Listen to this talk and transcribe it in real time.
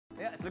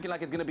It's looking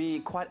like it's going to be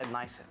quite a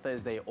nice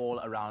Thursday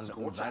all around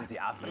Mzansi,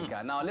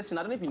 Africa. Now, listen,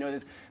 I don't know if you know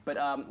this, but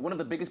one of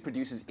the biggest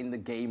producers in the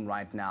game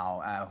right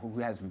now, who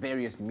has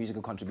various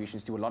musical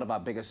contributions to a lot of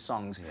our biggest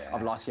songs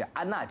of last year,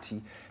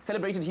 Anatti,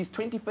 celebrated his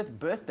 25th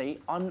birthday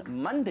on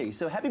Monday.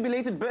 So happy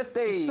belated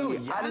birthday, so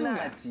young.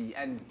 Anatti,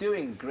 and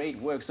doing great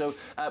work. So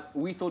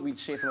we thought we'd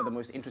share some of the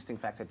most interesting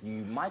facts that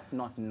you might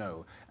not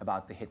know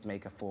about the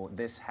hitmaker for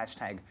this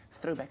hashtag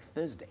Throwback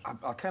Thursday.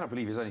 I cannot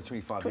believe he's only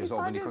 25 years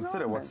old when you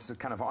consider what's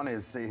kind of on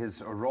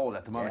his role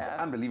at the moment.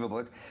 Yeah.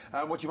 Unbelievable.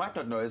 What you might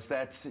not know is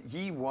that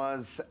he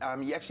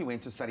actually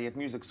went to study at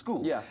music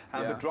school,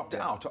 but dropped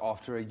out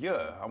after a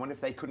year. I wonder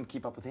if they couldn't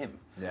keep up with him.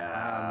 Might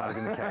have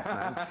been the case,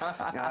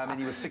 man. And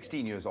he was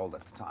 16 years old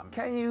at the time.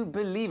 Can you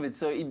believe it?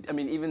 So, I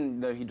mean, even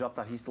though he dropped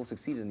out, he still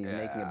succeeded, and he's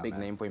making a big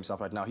name for himself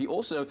right now. He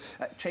also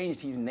changed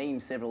his name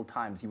several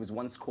times. He was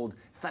once called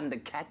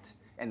Thundercat,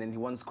 and then he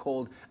once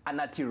called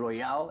Anatti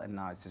Royale, and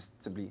now it's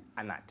just simply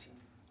Anatti.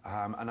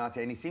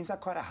 Anatti, and he seems like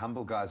quite a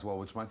humble guy as well,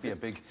 which might be a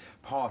big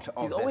part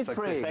of he's always that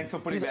success. Praying. Thanks for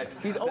putting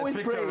He's always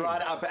that picture praying.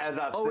 right up as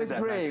I always said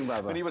that. Praying,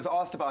 Baba. When he was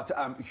asked about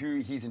who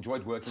he's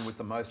enjoyed working with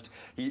the most,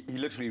 he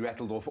literally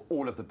rattled off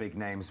all of the big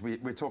names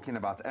we're talking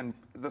about, and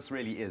this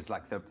really is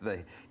like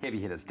the heavy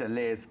hitters: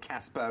 Deleuze,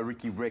 Casper,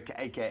 Ricky Rick,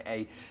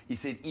 a.k.a. He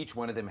said each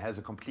one of them has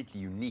a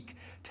completely unique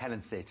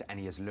talent set, and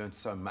he has learned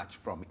so much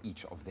from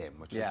each of them,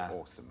 which is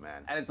awesome,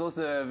 man. And it's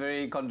also a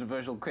very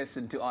controversial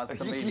question to ask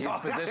somebody in his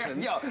position,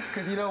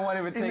 because you don't want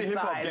him to take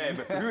sides.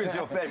 Game. Who is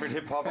your favorite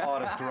hip-hop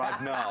artist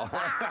right now?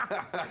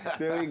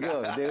 There we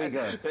go, there we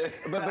go.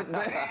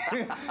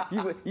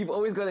 But you've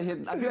always got to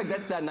hit, I feel like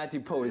that's that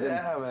Anatti pose.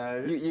 Yeah,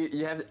 man.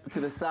 You have to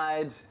the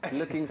side,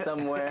 looking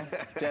somewhere,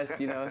 just,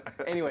 you know.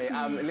 Anyway,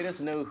 let us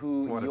know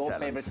who your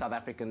favorite South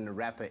African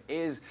rapper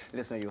is.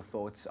 Let us know your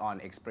thoughts on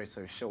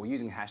Expresso Show. We're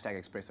using hashtag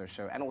Expresso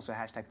Show and also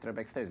hashtag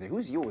Throwback Thursday.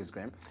 Who's yours,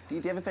 Graham? Do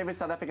you have a favorite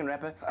South African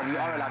rapper? And you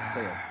are allowed to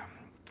say it.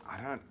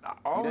 I don't.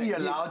 Are we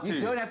allowed to?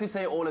 You don't have to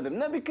say all of them.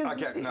 No,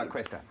 because... Okay, no,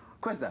 Questa.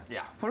 Questa?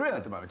 Yeah. For real?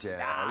 At the moment,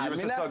 yeah. He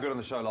was just so good on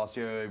the show last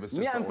year. He was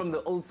just I'm from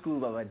the old school,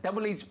 Baba.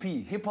 Double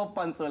HP. Hip-hop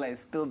Panzola is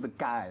still the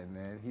guy,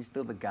 man. He's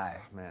still the guy.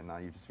 Man, now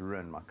you just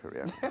ruined my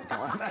career.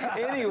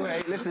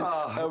 Anyway, listen,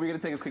 we're going to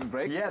take a quick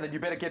break. Yeah, then you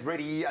better get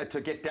ready to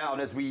get down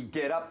as we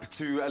get up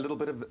to a little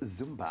bit of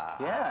Zumba.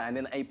 Yeah, and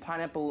then a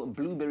pineapple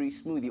blueberry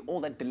smoothie. All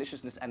that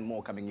deliciousness and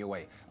more coming your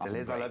way.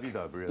 Deleuze, I love you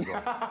though, Brie, as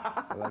well.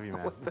 I love you,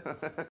 man.